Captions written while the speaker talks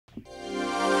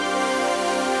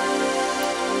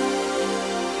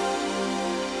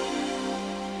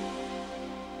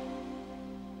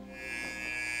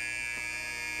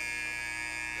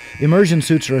Immersion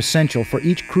suits are essential for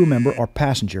each crew member or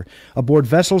passenger aboard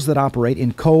vessels that operate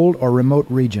in cold or remote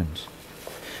regions.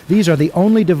 These are the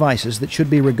only devices that should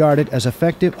be regarded as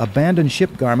effective abandoned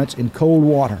ship garments in cold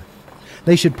water.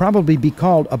 They should probably be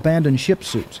called abandoned ship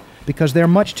suits because they're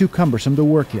much too cumbersome to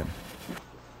work in.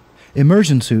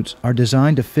 Immersion suits are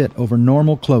designed to fit over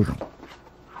normal clothing.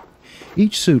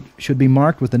 Each suit should be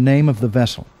marked with the name of the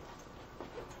vessel.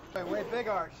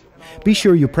 Be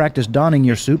sure you practice donning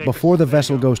your suit before the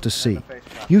vessel goes to sea.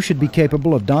 You should be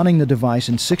capable of donning the device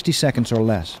in 60 seconds or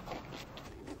less.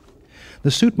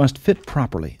 The suit must fit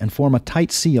properly and form a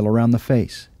tight seal around the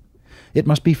face. It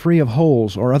must be free of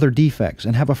holes or other defects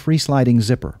and have a free-sliding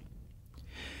zipper.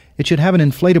 It should have an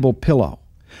inflatable pillow.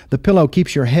 The pillow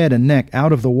keeps your head and neck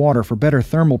out of the water for better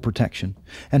thermal protection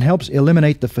and helps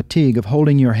eliminate the fatigue of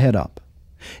holding your head up.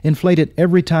 Inflate it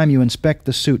every time you inspect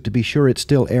the suit to be sure it's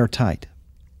still airtight.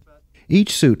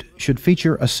 Each suit should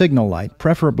feature a signal light,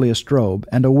 preferably a strobe,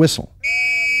 and a whistle.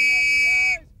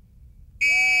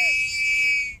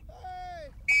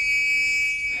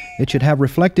 It should have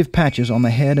reflective patches on the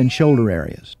head and shoulder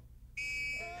areas.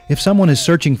 If someone is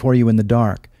searching for you in the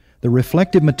dark, the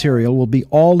reflective material will be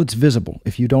all that's visible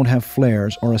if you don't have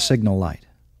flares or a signal light.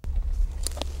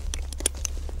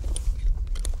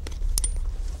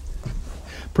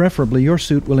 Preferably, your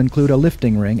suit will include a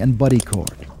lifting ring and buddy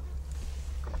cord.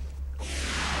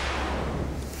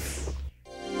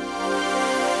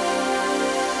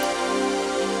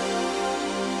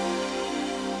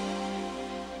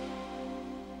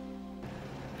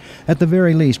 At the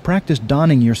very least, practice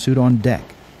donning your suit on deck.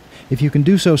 If you can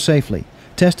do so safely,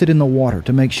 test it in the water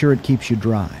to make sure it keeps you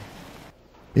dry.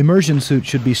 Immersion suits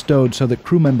should be stowed so that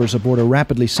crew members aboard a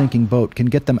rapidly sinking boat can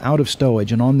get them out of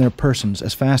stowage and on their persons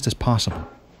as fast as possible.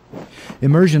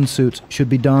 Immersion suits should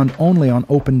be donned only on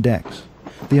open decks.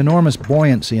 The enormous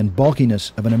buoyancy and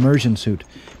bulkiness of an immersion suit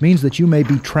means that you may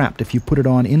be trapped if you put it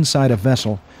on inside a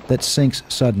vessel that sinks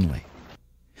suddenly.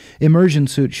 Immersion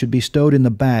suits should be stowed in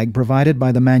the bag provided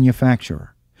by the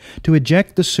manufacturer. To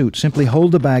eject the suit, simply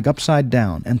hold the bag upside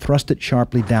down and thrust it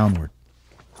sharply downward.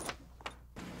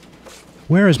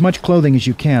 Wear as much clothing as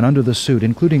you can under the suit,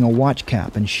 including a watch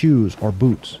cap and shoes or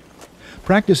boots.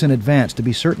 Practice in advance to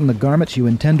be certain the garments you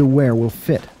intend to wear will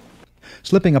fit.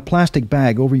 Slipping a plastic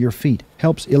bag over your feet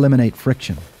helps eliminate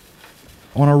friction.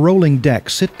 On a rolling deck,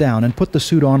 sit down and put the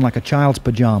suit on like a child's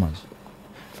pajamas.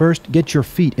 First, get your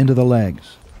feet into the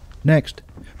legs. Next,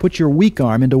 put your weak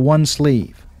arm into one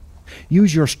sleeve.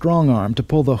 Use your strong arm to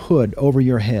pull the hood over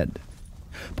your head.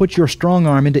 Put your strong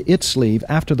arm into its sleeve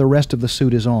after the rest of the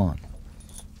suit is on.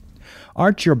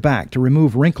 Arch your back to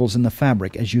remove wrinkles in the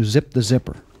fabric as you zip the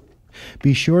zipper.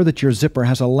 Be sure that your zipper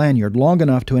has a lanyard long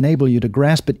enough to enable you to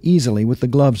grasp it easily with the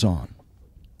gloves on.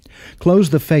 Close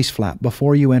the face flap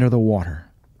before you enter the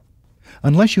water.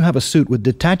 Unless you have a suit with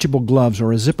detachable gloves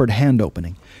or a zippered hand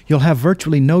opening, you'll have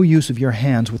virtually no use of your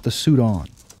hands with the suit on.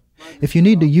 If you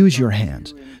need to use your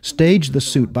hands, stage the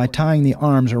suit by tying the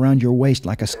arms around your waist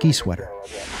like a ski sweater.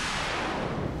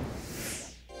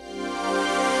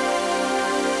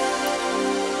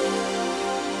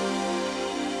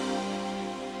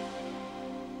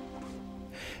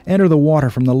 Enter the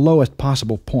water from the lowest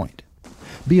possible point.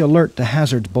 Be alert to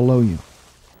hazards below you.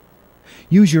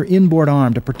 Use your inboard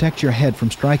arm to protect your head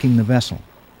from striking the vessel.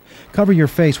 Cover your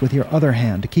face with your other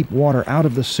hand to keep water out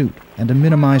of the suit and to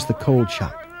minimize the cold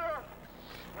shock.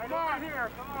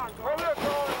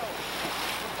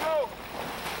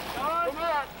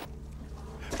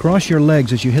 Cross your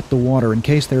legs as you hit the water in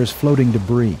case there is floating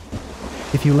debris.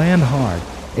 If you land hard,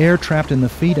 air trapped in the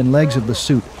feet and legs of the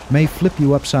suit may flip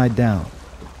you upside down.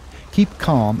 Keep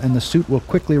calm and the suit will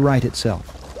quickly right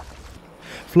itself.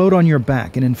 Float on your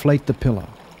back and inflate the pillow.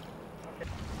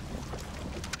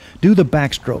 Do the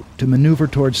backstroke to maneuver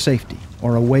towards safety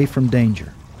or away from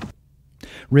danger.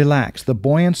 Relax. The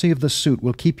buoyancy of the suit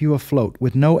will keep you afloat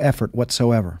with no effort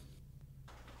whatsoever.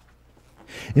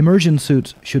 Immersion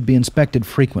suits should be inspected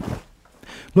frequently.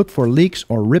 Look for leaks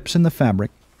or rips in the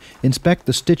fabric, inspect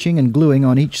the stitching and gluing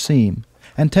on each seam,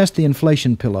 and test the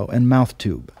inflation pillow and mouth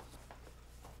tube.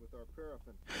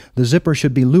 The zipper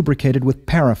should be lubricated with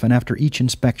paraffin after each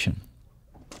inspection.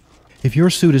 If your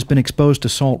suit has been exposed to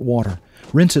salt water,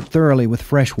 rinse it thoroughly with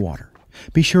fresh water.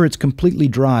 Be sure it's completely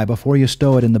dry before you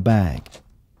stow it in the bag.